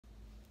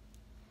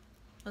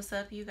What's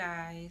up, you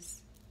guys?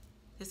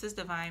 This is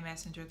Divine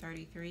Messenger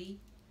 33,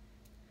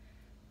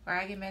 where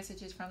I get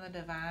messages from the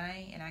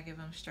divine and I give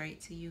them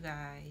straight to you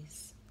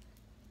guys.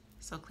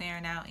 So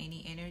clearing out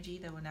any energy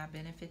that will not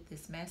benefit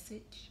this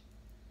message.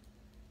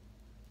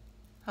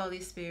 Holy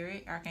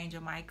Spirit,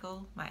 Archangel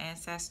Michael, my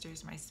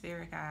ancestors, my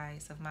spirit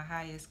guides of my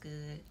highest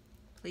good,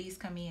 please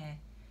come in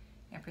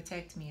and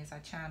protect me as I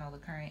channel the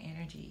current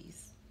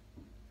energies.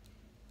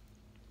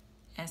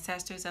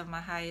 Ancestors of my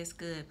highest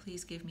good,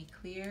 please give me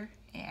clear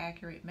and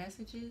accurate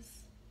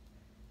messages.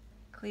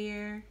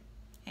 Clear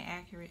and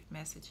accurate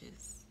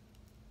messages.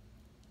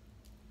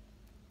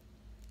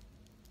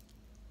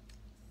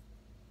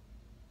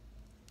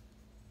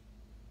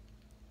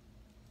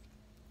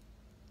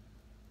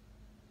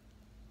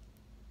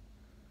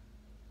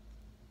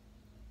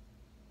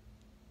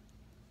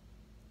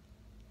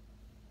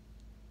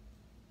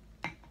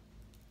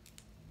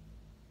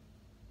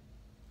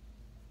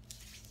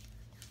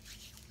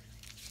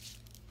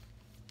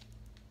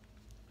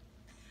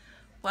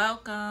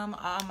 Welcome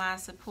all my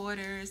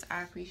supporters.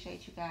 I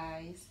appreciate you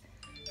guys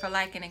for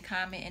liking and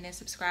commenting and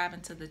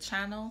subscribing to the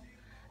channel.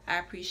 I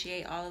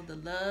appreciate all of the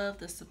love,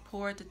 the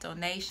support, the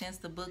donations,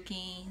 the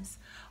bookings,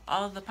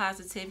 all of the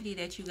positivity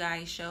that you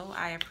guys show.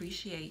 I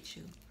appreciate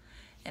you.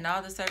 And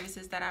all the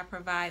services that I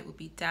provide will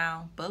be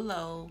down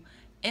below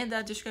in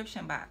the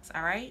description box.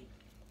 All right?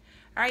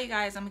 All right, you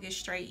guys, I'm going to get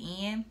straight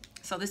in.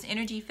 So this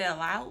energy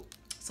fell out,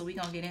 so we're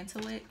going to get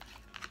into it.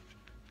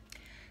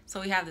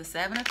 So we have the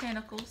Seven of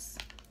Pentacles,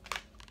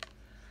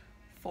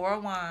 Four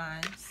of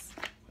Wands,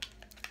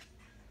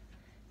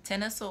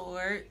 Ten of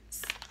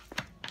Swords,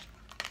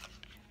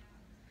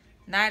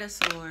 Knight of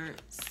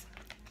Swords,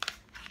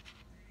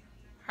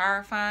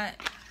 Hierophant,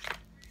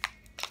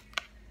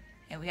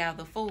 and we have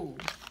the Fool.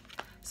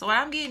 So what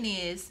I'm getting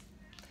is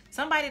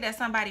somebody that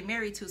somebody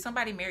married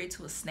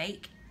to a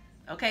snake.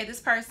 Okay, this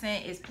person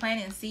is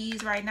planting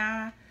seeds right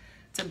now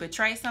to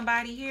betray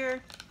somebody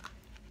here.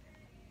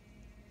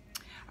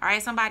 All right,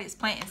 somebody is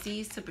planting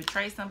seeds to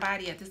betray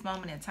somebody at this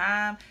moment in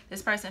time.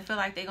 This person feel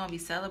like they're going to be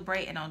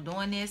celebrating on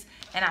doing this.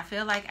 And I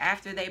feel like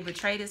after they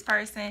betray this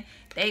person,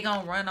 they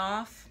going to run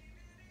off.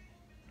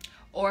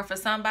 Or for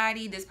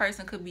somebody, this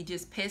person could be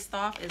just pissed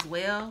off as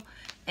well.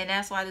 And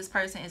that's why this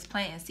person is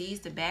planting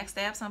seeds to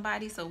backstab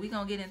somebody. So we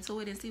going to get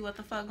into it and see what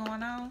the fuck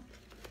going on.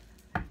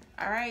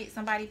 All right,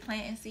 somebody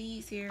planting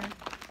seeds here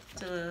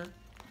to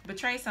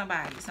betray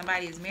somebody.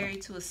 Somebody is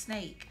married to a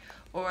snake.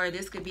 Or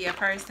this could be a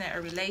person,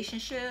 a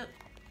relationship.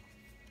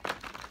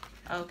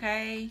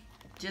 Okay,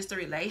 just a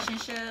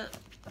relationship.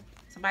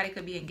 Somebody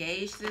could be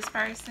engaged to this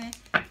person.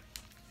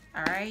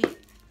 All right,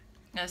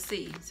 let's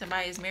see.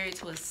 Somebody is married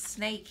to a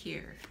snake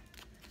here.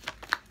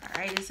 All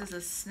right, this is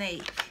a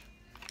snake.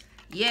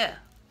 Yeah.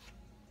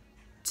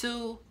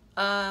 Two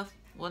of,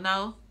 well,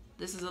 no,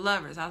 this is a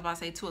Lovers. I was about to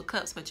say Two of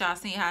Cups, but y'all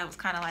seen how it was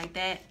kind of like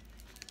that.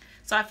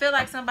 So I feel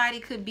like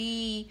somebody could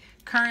be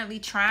currently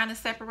trying to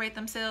separate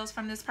themselves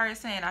from this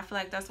person. And I feel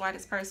like that's why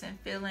this person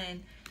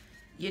feeling,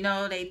 you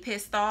know, they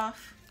pissed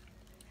off.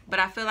 But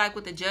I feel like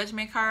with the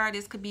Judgment card,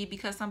 this could be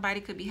because somebody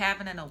could be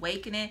having an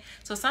awakening.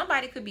 So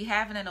somebody could be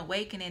having an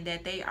awakening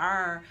that they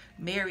are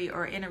married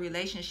or in a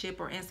relationship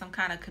or in some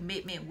kind of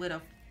commitment with a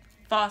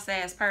false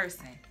ass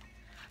person.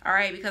 All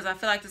right, because I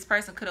feel like this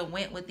person could have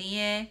went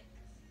within.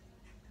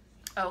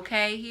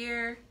 Okay,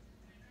 here.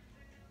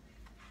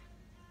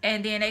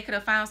 And then they could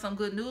have found some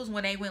good news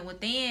when they went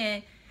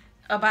within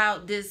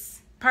about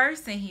this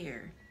person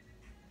here.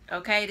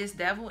 Okay, this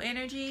devil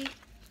energy.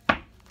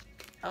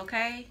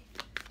 Okay.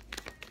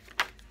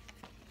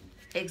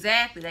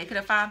 Exactly. They could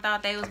have found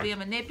out they was being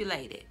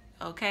manipulated.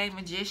 Okay,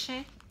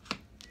 Magician.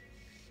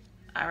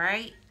 All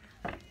right.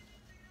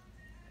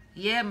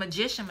 Yeah,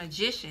 magician.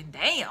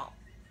 Damn.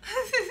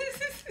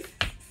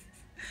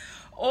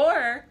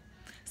 Or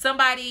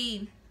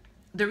somebody,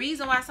 the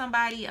reason why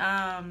somebody,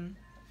 I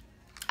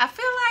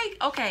feel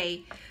like,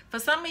 okay, for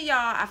some of y'all,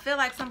 I feel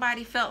like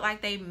somebody felt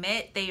like they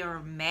met their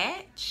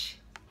match.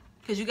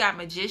 Because you got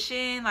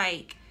Magician,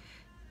 like,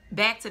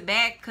 back to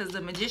back, because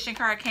the Magician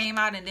card came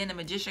out and then the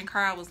Magician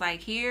card was like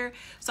here.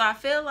 So I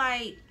feel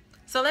like,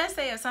 so let's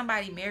say if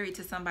somebody married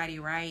to somebody,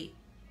 right,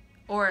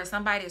 or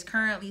somebody is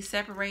currently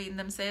separating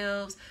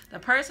themselves, the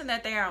person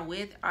that they are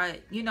with are,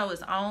 you know,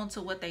 is on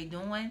to what they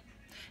doing.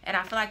 And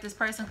I feel like this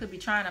person could be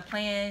trying to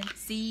plant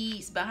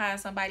seeds behind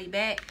somebody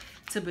back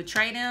to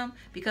betray them,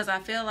 because I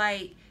feel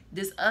like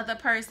this other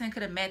person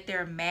could have met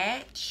their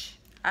match.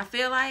 I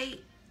feel like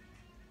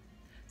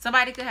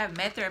somebody could have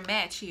met their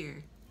match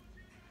here.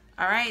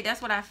 All right,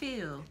 that's what I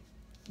feel.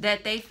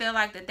 That they feel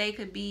like that they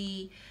could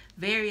be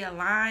very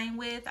aligned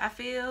with, I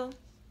feel.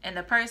 And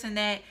the person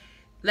that,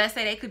 let's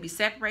say they could be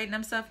separating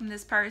themselves from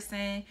this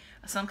person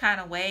some kind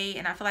of way.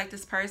 And I feel like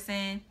this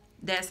person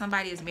that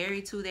somebody is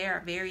married to, they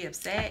are very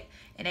upset.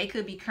 And they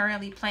could be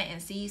currently planting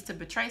seeds to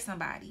betray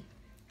somebody.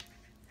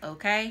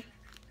 Okay?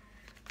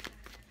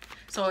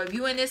 So if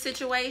you in this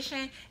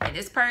situation and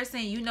this person,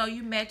 you know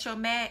you met your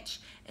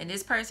match And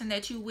this person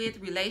that you with,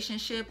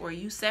 relationship, or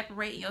you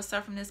separating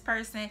yourself from this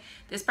person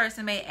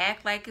may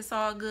act like it's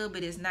all good,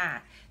 but it's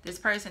not. This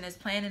person is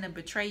planning to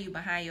betray you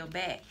behind your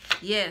back.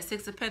 Yeah,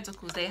 Six of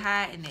Pentacles, they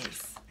hiding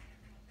this.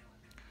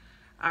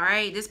 All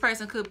right, this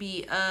person could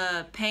be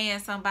paying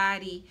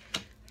somebody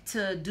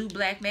to do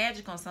black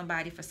magic on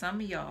somebody for some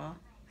of y'all.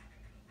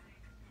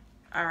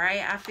 All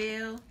right, I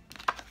feel.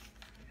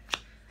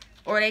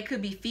 Or they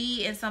could be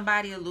feeding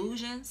somebody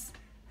illusions.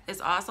 It's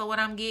also what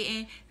I'm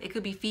getting. They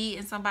could be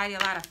feeding somebody a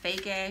lot of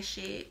fake ass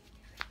shit.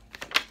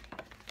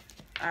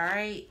 All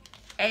right,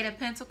 Eight of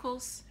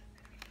Pentacles.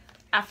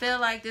 I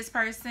feel like this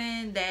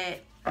person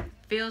that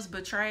feels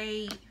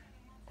betrayed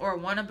or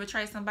want to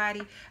betray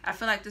somebody, I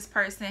feel like this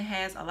person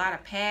has a lot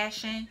of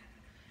passion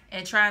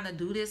and trying to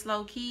do this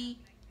low key.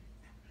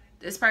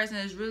 This person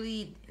is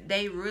really,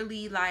 they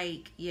really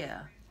like,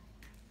 yeah.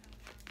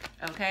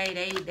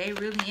 Okay, they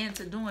really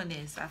into doing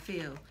this, I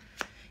feel.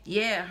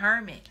 Yeah,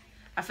 Hermit.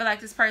 I feel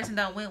like this person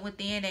done went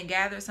within and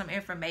gathered some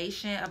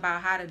information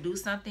about how to do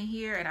something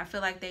here. And I feel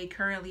like they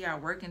currently are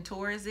working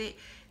towards it.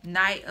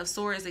 Knight of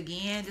Swords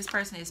again. This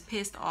person is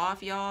pissed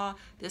off, y'all.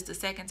 This is the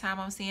second time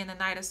I'm seeing the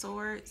Knight of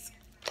Swords.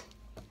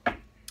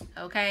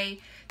 Okay.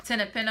 Ten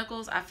of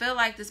Pentacles. I feel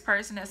like this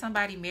person that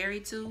somebody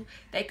married to,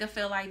 they could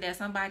feel like that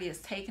somebody is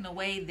taking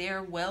away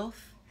their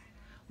wealth,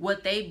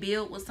 what they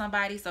built with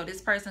somebody. So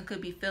this person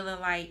could be feeling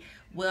like,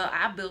 well,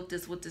 I built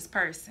this with this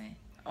person.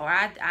 Or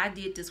I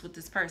did this with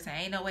this person.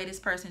 Ain't no way this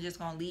person just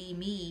gonna leave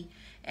me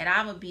and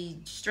I'm gonna be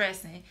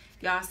stressing.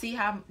 Y'all see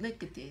how,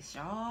 look at this,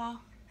 y'all.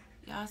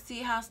 Y'all see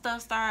how stuff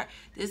start?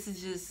 This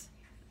is just,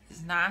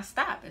 it's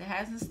non-stop. It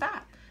hasn't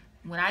stopped.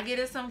 When I get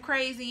in some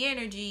crazy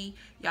energy,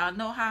 y'all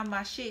know how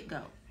my shit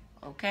go.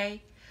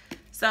 Okay?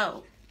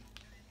 So,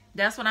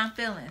 that's what I'm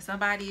feeling.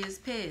 Somebody is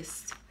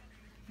pissed.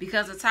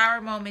 Because a Tower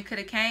moment could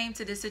have came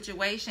to this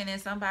situation and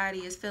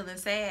somebody is feeling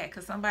sad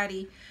because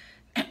somebody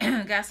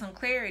got some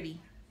clarity.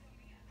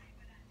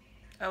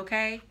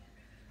 Okay,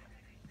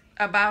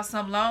 about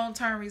some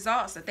long-term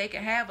results that they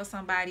can have with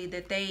somebody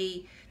that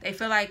they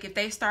feel like if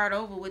they start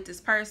over with this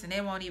person,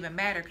 it won't even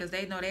matter because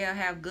they know they'll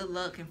have good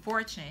luck and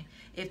fortune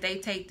if they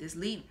take this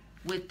leap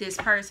with this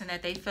person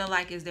that they feel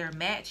like is their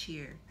match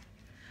here.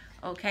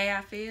 Okay,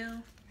 I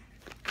feel.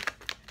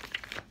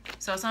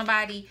 So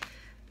somebody,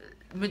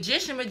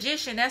 magician,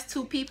 that's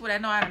two people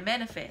that know how to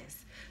manifest.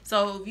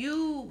 So if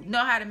you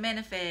know how to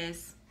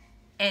manifest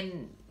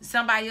and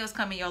somebody else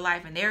come in your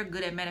life and they're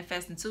good at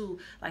manifesting too,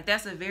 like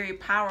that's a very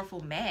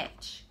powerful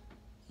match.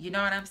 You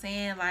know what I'm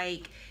saying?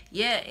 Like,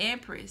 yeah,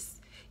 Empress.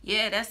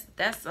 Yeah,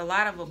 that's a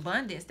lot of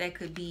abundance that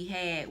could be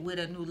had with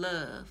a new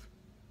love.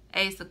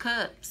 Ace of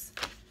Cups.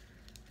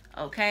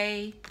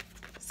 Okay,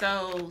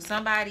 so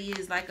somebody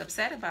is like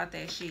upset about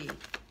that shit.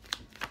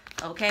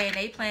 Okay, and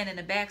they planning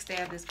to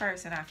backstab this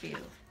person, I feel.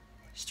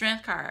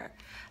 Strength card.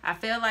 I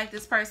feel like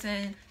this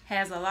person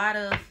has a lot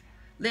of,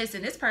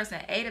 listen, this person,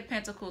 Eight of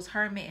Pentacles,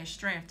 Hermit, and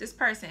Strength. This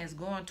person is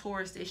going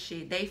towards this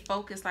shit. They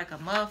focus like a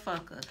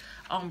motherfucker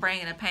on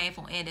bringing a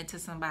painful ending to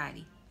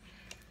somebody.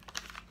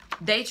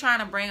 They trying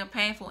to bring a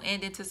painful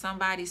ending to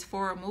somebody's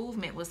forward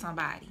movement with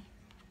somebody.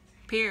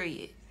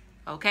 Period.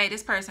 Okay,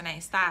 this person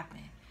ain't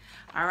stopping.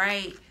 All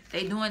right,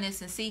 they doing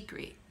this in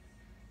secret.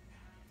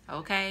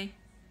 Okay.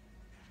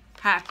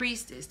 High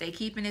Priestess. They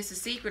keeping this a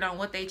secret on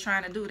what they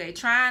trying to do. They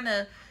trying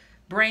to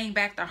bring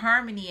back the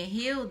harmony and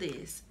heal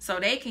this so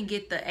they can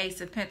get the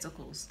Ace of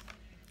Pentacles.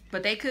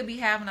 But they could be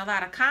having a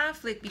lot of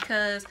conflict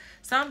because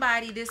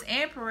somebody, this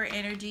Emperor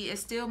energy is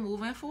still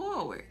moving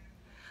forward.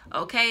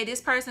 Okay,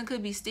 this person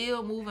could be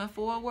still moving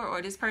forward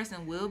or this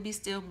person will be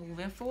still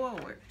moving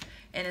forward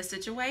in a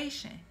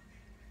situation.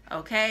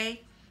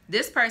 Okay,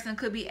 this person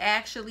could be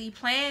actually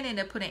planning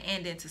to put an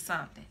end into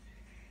something.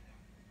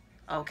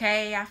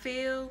 Okay, I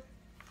feel.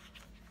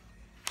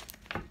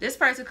 This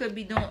person could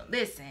be doing,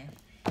 listen.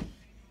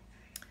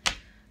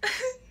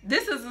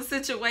 This is a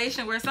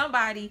situation where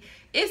somebody,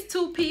 it's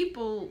two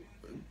people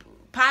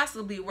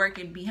possibly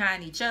working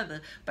behind each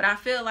other. But I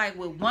feel like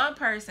with one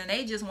person,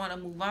 they just want to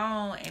move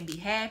on and be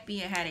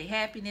happy and have their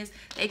happiness.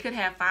 They could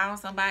have found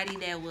somebody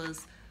that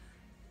was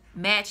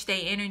match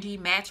their energy,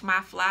 match my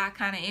fly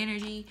kind of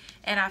energy.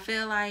 And I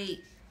feel like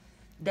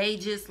they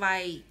just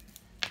like,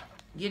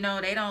 you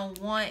know, they don't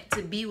want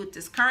to be with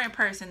this current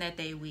person that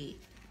they with.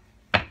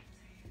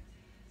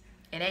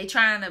 And they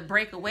trying to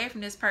break away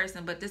from this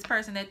person. But this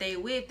person that they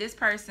with, this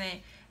person,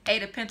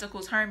 Eight of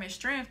Pentacles, Hermit,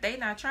 Strength, they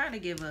not trying to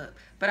give up.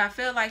 But I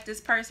feel like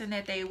this person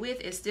that they with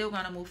is still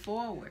going to move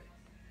forward.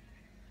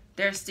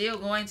 They're still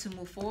going to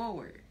move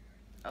forward.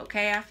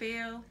 Okay, I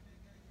feel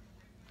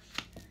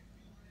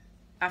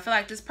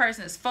like this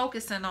person is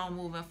focusing on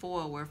moving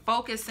forward.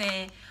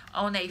 Focusing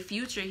on their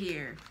future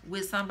here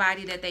with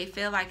somebody that they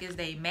feel like is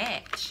their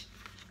match.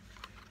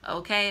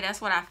 Okay,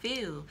 that's what I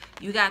feel.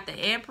 You got the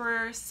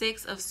Emperor,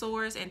 Six of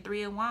Swords, and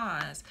Three of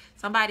Wands.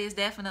 Somebody is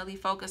definitely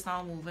focused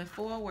on moving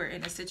forward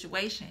in a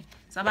situation.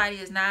 Somebody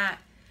is not,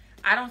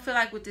 I don't feel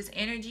like with this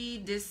energy,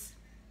 this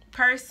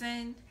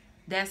person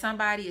that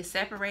somebody is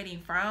separating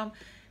from,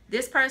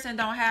 this person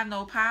don't have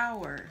no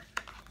power.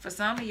 For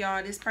some of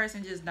y'all, this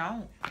person just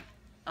don't.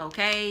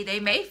 Okay, they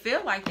may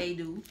feel like they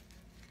do.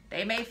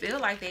 They may feel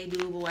like they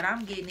do, but what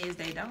I'm getting is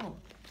they don't.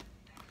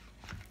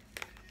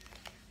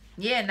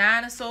 Yeah,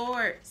 9 of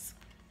Swords.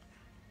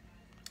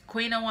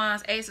 Queen of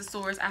Wands, Ace of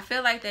Swords. I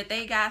feel like that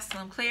they got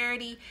some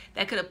clarity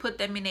that could have put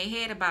them in their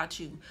head about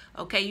you.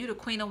 Okay, you the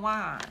Queen of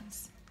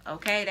Wands.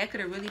 Okay, that could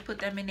have really put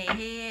them in their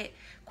head.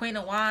 Queen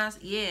of Wands,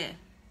 yeah.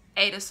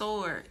 8 of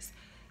Swords.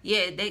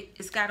 Yeah,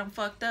 it's got them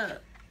fucked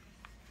up.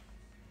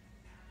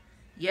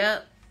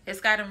 Yep,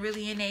 it's got them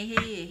really in their head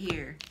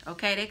here.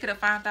 Okay, they could have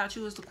found out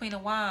you was the Queen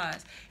of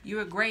Wands.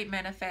 You're a great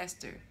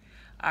manifester.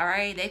 All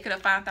right, they could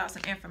have found out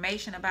some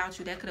information about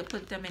you that could have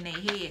put them in their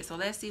head. So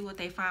let's see what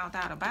they found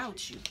out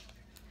about you.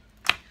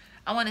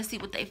 I want to see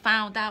what they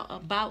found out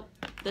about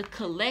the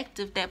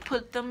collective that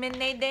put them in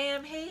their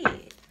damn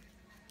head.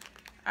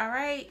 All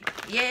right.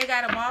 Yeah, it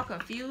got them all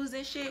confused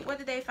and shit. What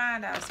did they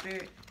find out,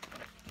 Spirit?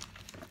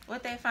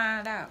 What they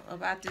find out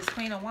about this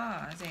Queen of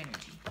Wands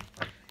energy?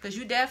 Because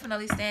you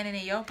definitely standing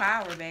in your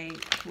power, babe.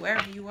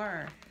 Whoever you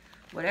are.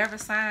 Whatever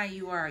sign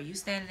you are. You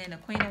standing in the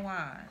Queen of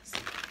Wands.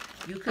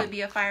 You could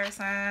be a fire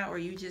sign or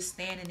you just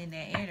standing in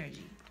that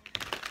energy.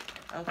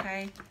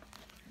 Okay.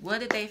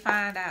 What did they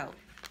find out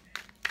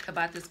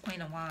about this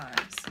Queen of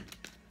Wands?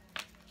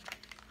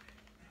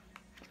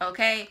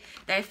 Okay,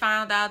 they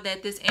found out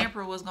that this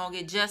Emperor was going to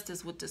get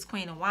justice with this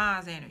Queen of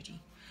Wands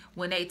energy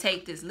when they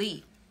take this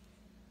leap.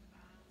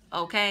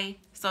 Okay,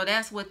 so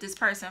that's what this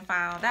person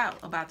found out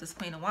about this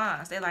Queen of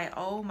Wands. They're like,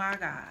 oh my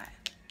God.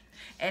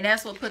 And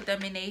that's what put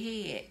them in their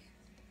head.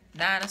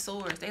 9 of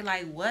Swords. They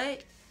like,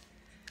 what?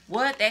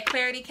 What? That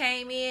clarity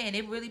came in and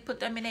it really put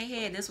them in their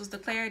head. This was the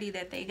clarity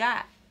that they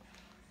got.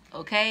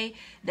 Okay,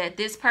 that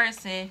this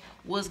person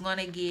was going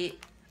to get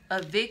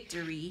a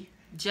victory,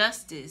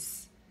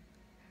 justice,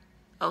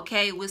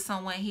 okay, with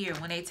someone here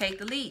when they take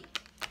the leap.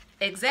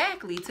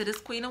 Exactly, to this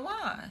Queen of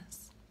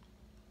Wands.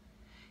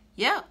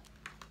 Yep.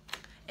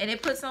 And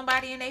it put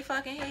somebody in their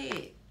fucking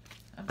head.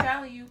 I'm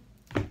telling you.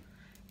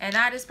 And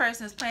now this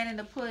person is planning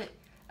to put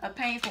a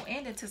painful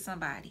ending to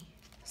somebody.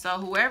 So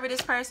whoever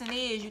this person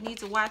is, you need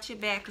to watch your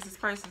back because this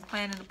person's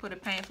planning to put a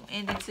painful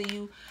ending to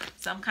you.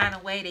 Some kind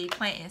of way. They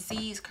planting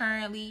seeds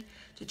currently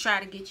to try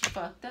to get you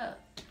fucked up.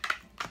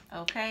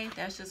 Okay?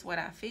 That's just what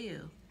I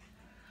feel.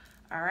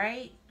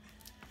 Alright?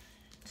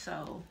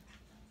 So,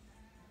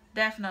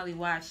 definitely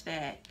watch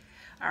that.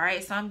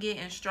 Alright, so I'm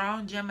getting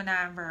strong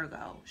Gemini and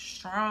Virgo.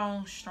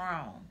 Strong,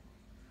 strong.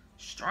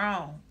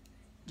 Strong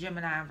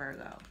Gemini and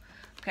Virgo.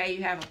 Okay,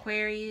 you have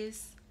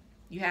Aquarius.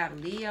 You have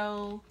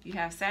Leo. You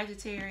have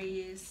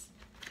Sagittarius.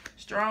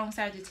 Strong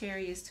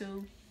Sagittarius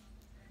too.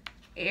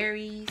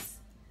 Aries.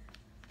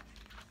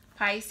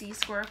 Pisces,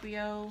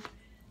 Scorpio.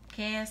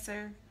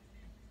 Cancer.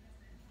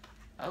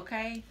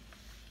 Okay.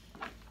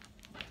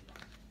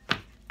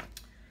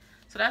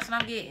 So that's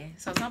what I'm getting.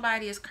 So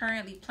somebody is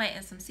currently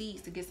planting some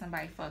seeds to get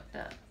somebody fucked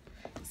up.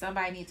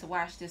 Somebody needs to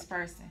watch this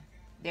person.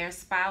 Their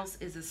spouse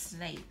is a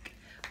snake.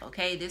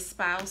 Okay, this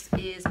spouse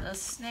is a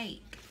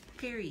snake.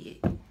 Period.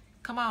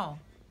 Come on.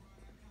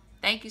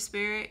 Thank you,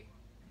 Spirit.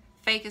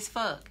 Fake as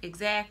fuck.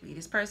 Exactly.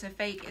 This person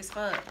fake as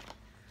fuck.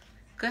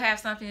 Could have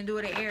something to do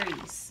with an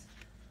Aries.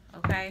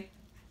 Okay?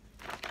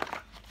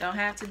 Don't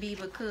have to be,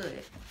 but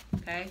could.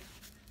 Okay?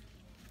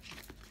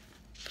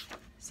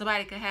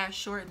 Somebody could have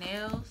short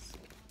nails.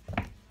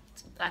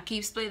 I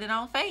keep splitting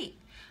on fake.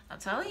 I'm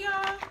telling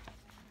y'all.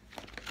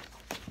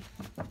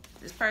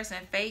 This person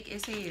fake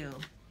as hell.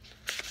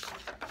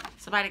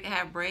 Somebody could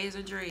have braids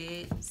or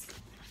dreads.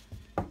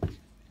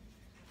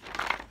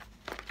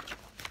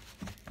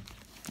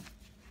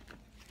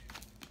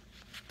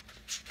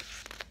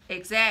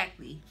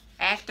 Exactly.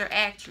 Actor,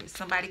 actress.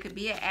 Somebody could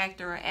be an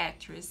actor or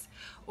actress.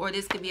 Or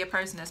this could be a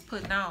person that's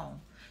putting on.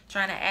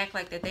 Trying to act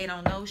like that they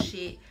don't know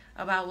shit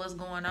about what's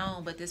going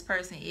on. But this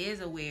person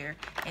is aware.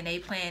 And they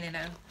planning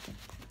to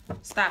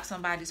stop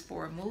somebody's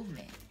forward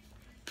movement.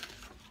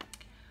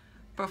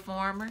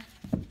 Performer.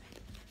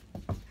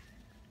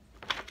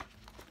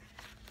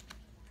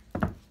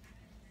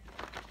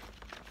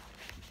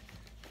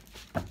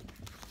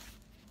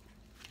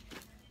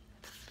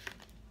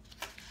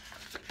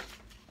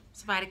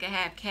 Somebody could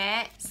have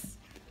cats.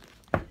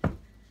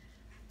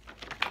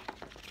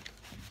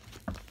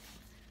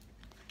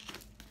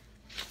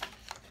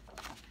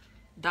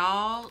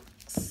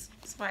 Dogs.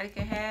 Somebody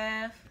could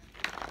have.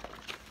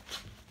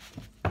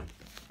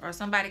 Or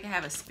somebody could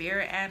have a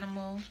spirit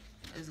animal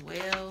as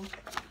well.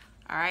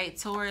 Alright,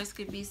 Taurus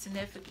could be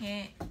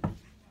significant.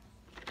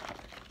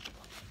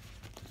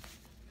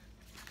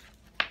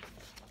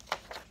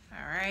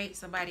 Alright,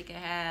 somebody could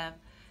have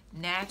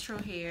natural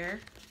hair.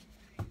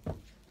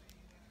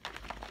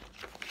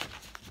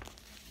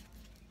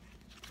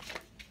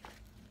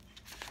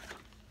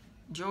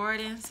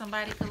 Jordan,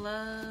 somebody could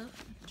love.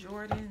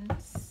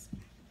 Jordans.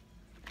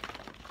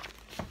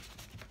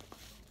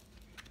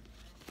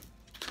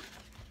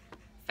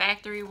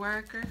 Factory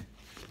worker.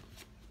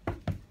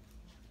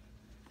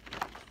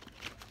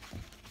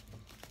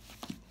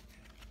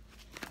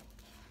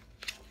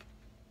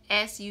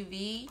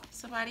 SUV,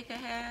 somebody could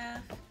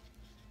have.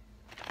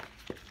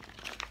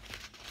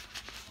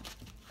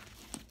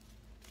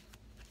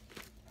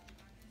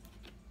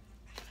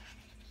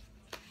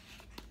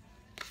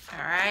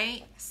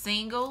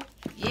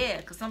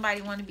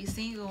 somebody want to be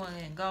single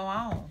and go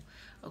on.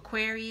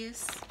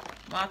 Aquarius,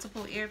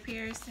 multiple ear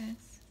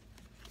piercings.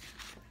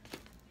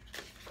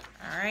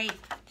 All right.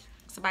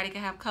 Somebody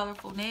can have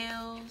colorful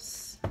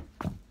nails.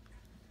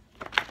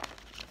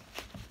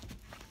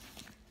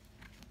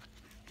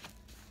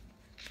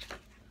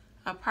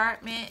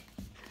 Apartment.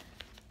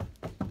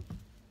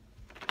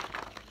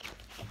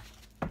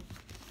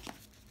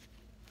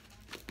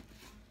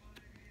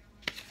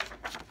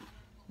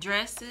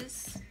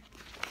 Dresses.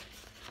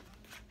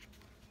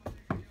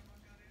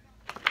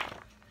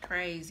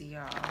 Crazy,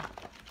 y'all.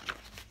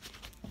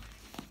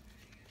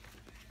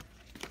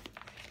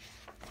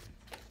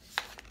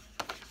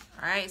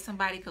 All right,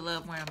 somebody could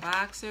love wearing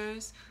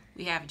boxers.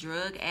 We have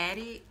drug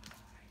addict.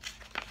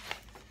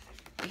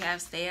 We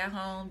have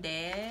stay-at-home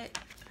dad.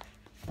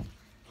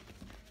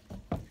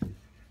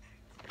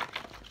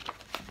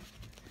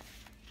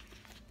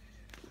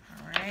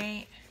 All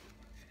right.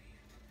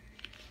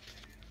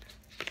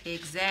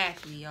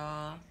 Exactly,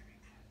 y'all.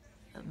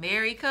 A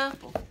married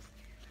couple.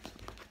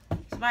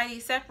 Somebody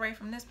separate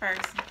from this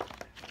person.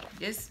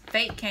 This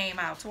fate came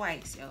out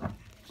twice, yo.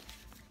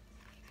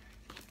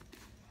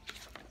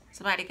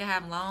 Somebody could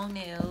have long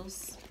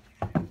nails.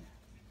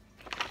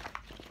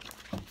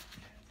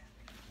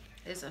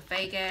 It's a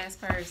fake ass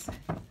person.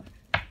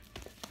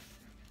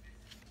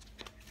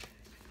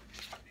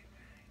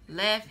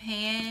 Left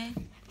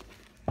hand.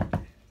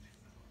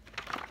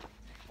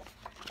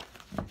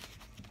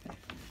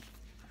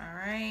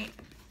 Alright.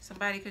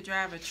 Somebody could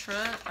drive a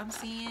truck, I'm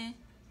seeing.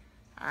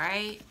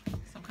 Alright.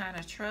 Some kind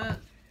of truck.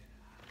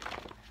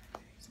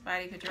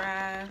 Somebody could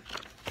drive.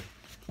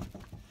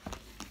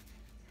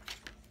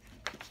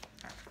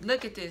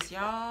 Look at this,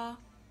 y'all.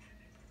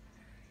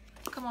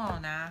 Come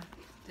on now.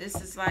 This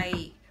is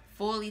like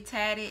fully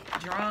tatted,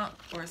 drunk,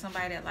 or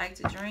somebody that likes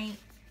to drink.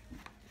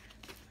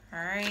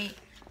 Alright.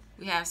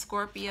 We have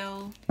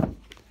Scorpio.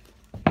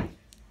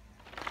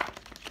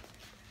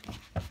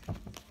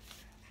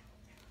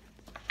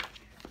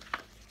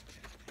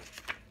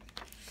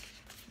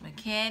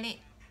 Mechanic.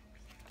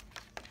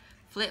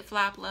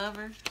 Flip-flop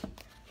lover.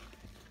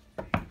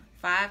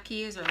 5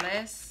 kids or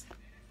less.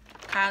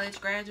 College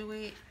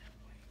graduate.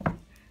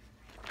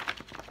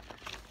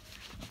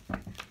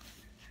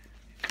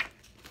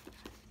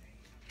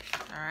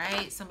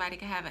 Alright, somebody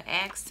can have an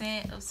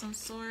accent of some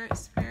sort,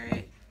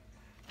 spirit.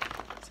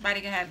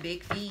 Somebody can have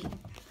big feet.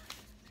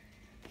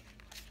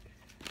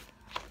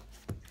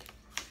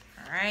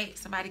 Alright,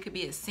 somebody could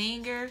be a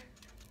singer.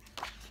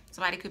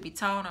 Somebody could be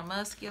toned or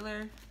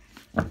muscular.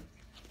 Alright,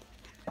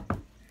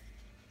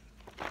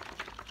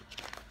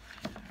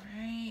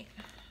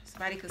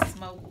 somebody could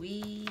smoke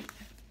weed.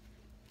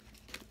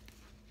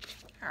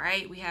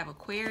 Alright, we have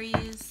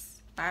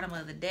Aquarius, bottom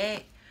of the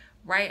deck.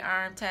 Right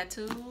arm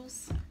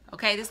tattoos.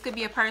 Okay, this could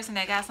be a person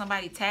that got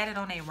somebody tatted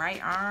on their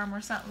right arm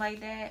or something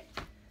like that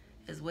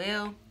as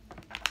well.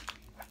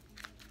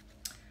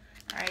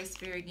 All right,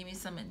 Spirit, give me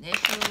some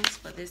initials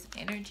for this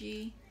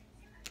energy.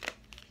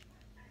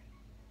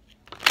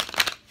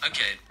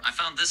 Okay, I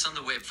found this on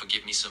the web for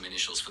give me some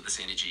initials for this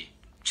energy.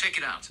 Check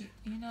it out. You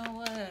know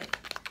what?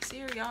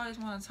 Siri always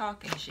want to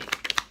talk and shit.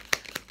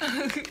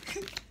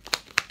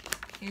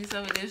 Give me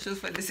some initials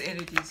for this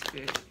energy,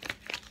 Spirit.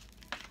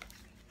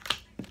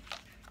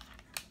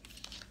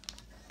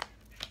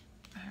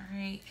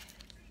 Alright.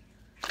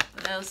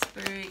 What else,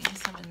 Spirit? Give me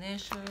some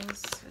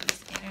initials for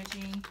this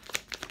energy.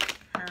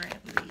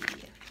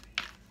 Currently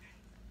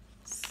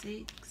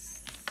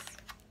 6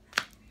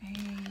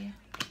 A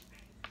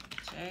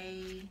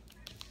J.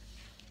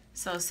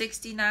 So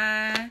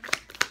 69,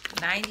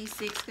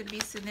 96 could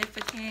be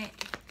significant.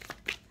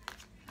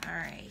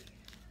 Alright.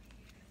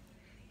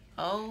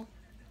 O.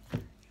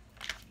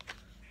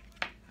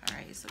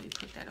 Alright, so we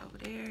put that over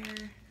there.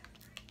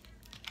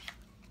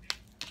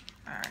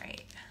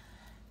 Alright.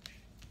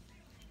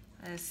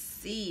 Let's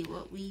see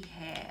what we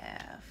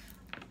have.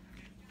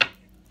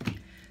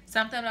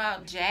 Something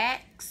about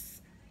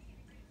Jax.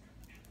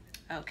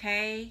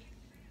 Okay.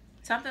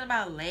 Something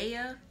about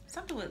Leia.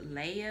 Something with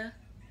Leia.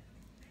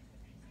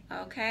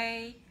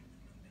 Okay.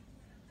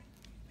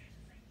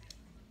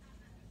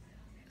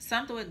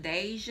 Something with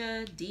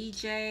Deja,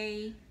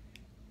 DJ.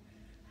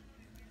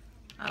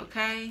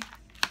 Okay.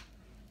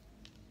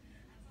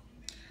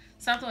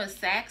 Something with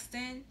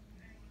Saxton.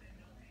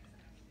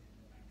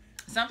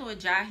 Something with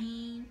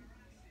Jaheim.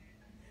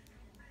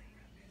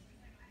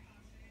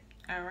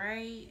 All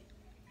right.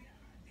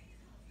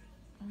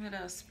 What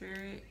else,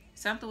 Spirit?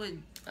 Something with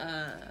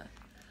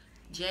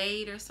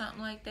Jade or something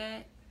like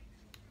that.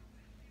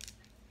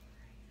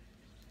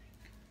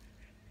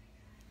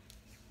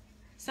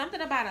 Something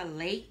about a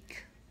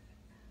lake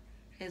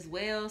as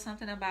well.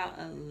 Something about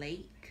a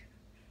lake.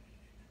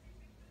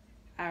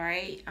 All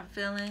right. I'm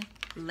feeling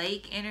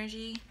lake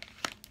energy.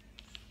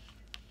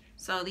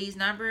 So these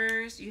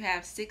numbers, you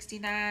have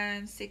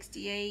 69,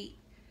 68,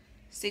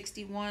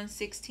 61,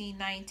 16,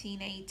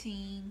 19,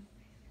 18.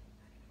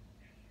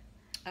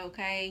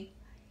 Okay.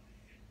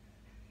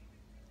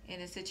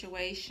 In a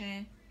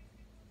situation.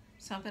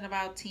 Something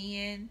about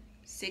 10,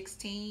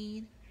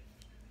 16.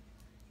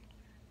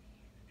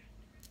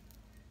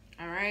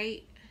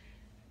 right.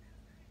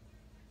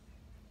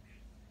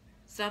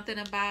 Something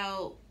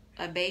about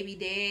a baby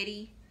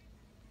daddy.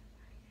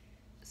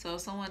 So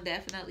someone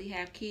definitely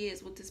have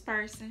kids with this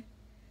person.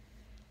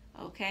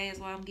 Okay, is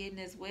what I'm getting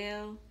as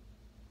well.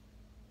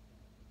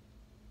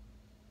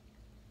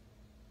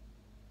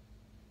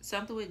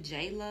 Something with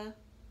Jayla.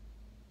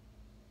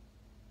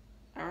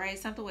 All right,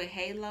 something with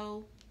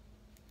Halo.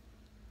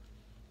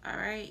 All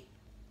right.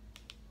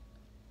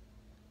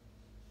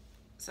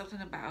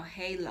 Something about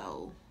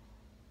Halo.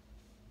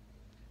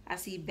 I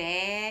see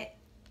bad.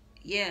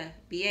 Yeah,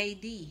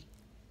 B-A-D.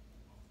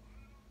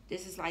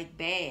 This is like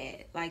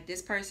bad. Like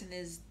this person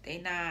is, they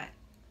not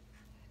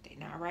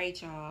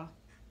right, y'all.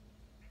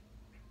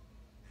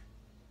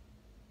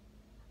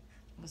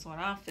 That's what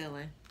I'm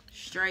feeling.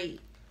 Straight.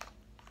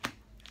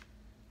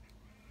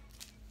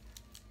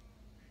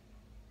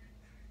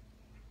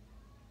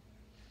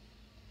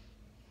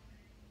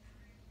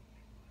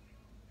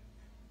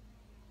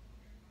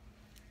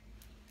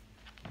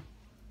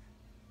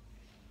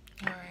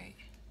 All right.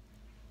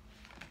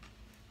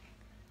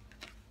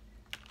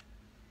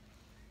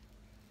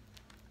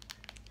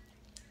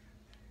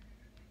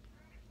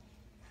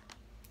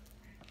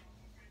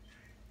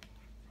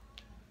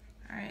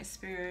 All right,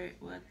 Spirit,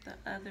 what the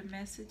other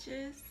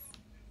messages?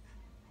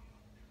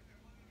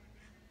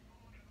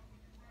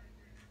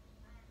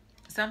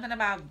 Something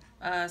about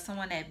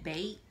someone that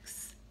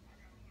bakes.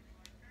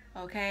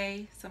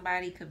 Okay,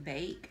 somebody could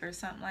bake or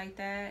something like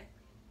that.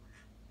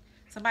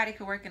 Somebody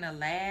could work in a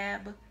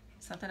lab.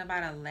 Something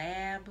about a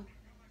lab.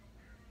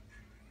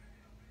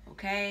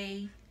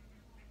 Okay.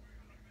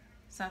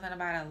 Something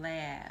about a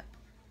lab.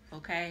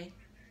 Okay.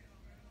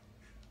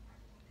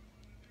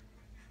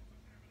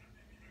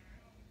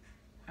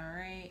 All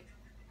right.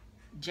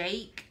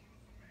 Jake.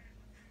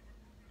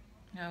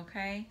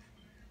 Okay.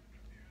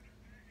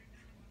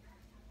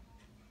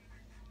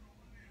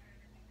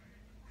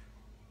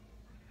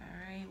 All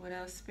right. What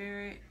else,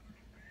 Spirit?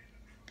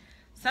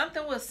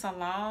 Something with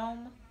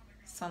Salam.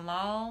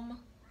 Salam.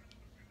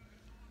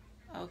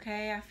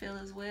 Okay, I feel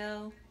as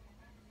well.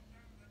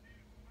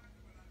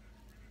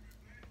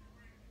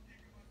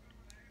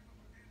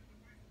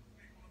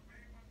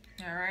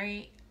 All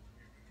right.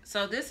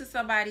 So this is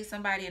somebody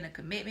in a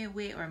commitment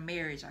with or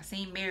marriage. I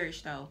seen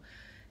marriage though.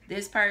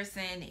 This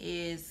person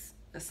is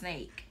a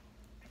snake.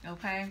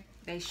 Okay?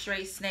 They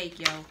straight snake,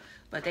 yo.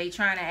 But they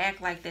trying to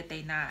act like that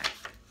they not.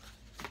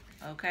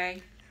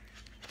 Okay?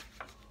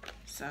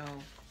 So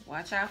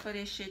watch out for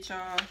this shit,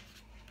 y'all.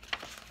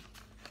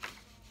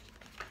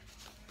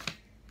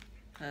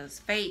 Because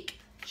fake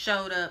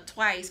showed up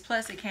twice,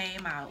 plus it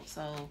came out.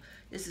 So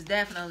this is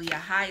definitely a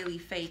highly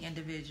fake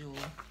individual.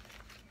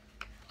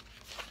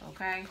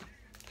 Okay?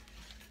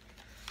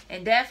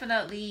 And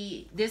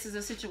definitely, this is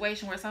a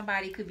situation where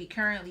somebody could be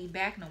currently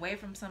backing away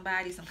from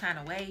somebody some kind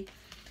of way.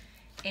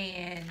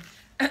 And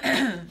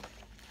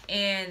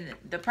and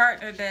the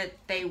partner that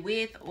they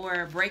with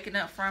or breaking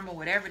up from or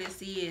whatever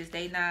this is,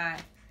 they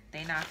not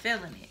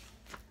feeling it.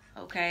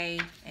 Okay?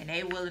 And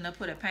they willing to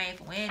put a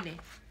painful ending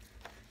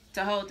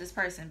to hold this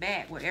person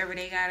back, whatever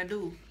they got to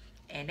do.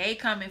 And they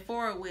coming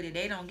forward with it.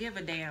 They don't give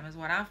a damn is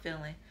what I'm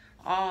feeling.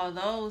 All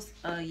those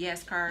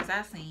yes cards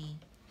I seen.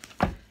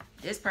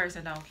 This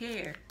person don't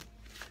care.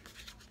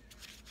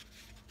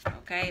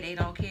 Okay, they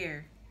don't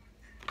care.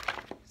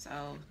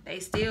 So they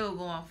still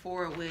going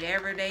forward with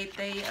whatever they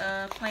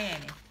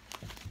planning.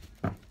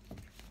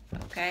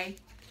 Okay,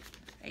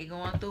 they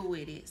going through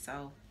with it.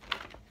 So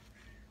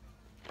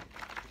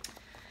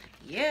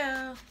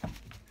yeah,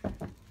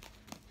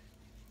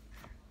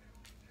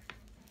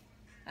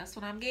 that's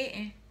what I'm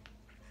getting.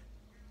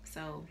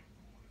 So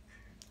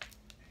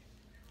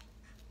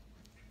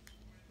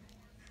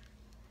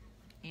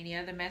any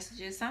other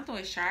messages? Something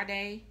with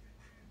Sade.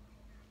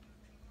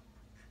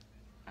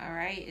 All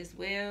right, as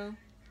well.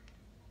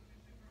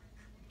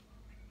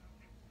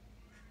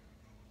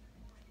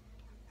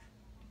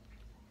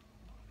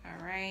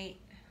 All right.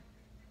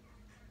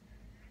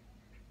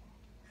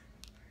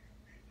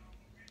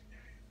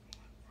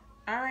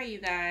 All right, you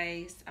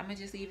guys. I'm going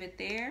to just leave it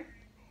there.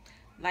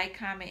 Like,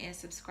 comment, and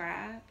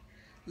subscribe.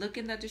 Look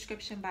in the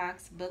description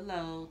box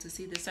below to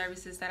see the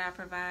services that I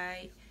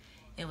provide.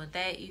 And with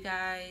that, you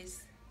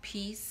guys,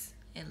 peace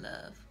and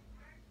love.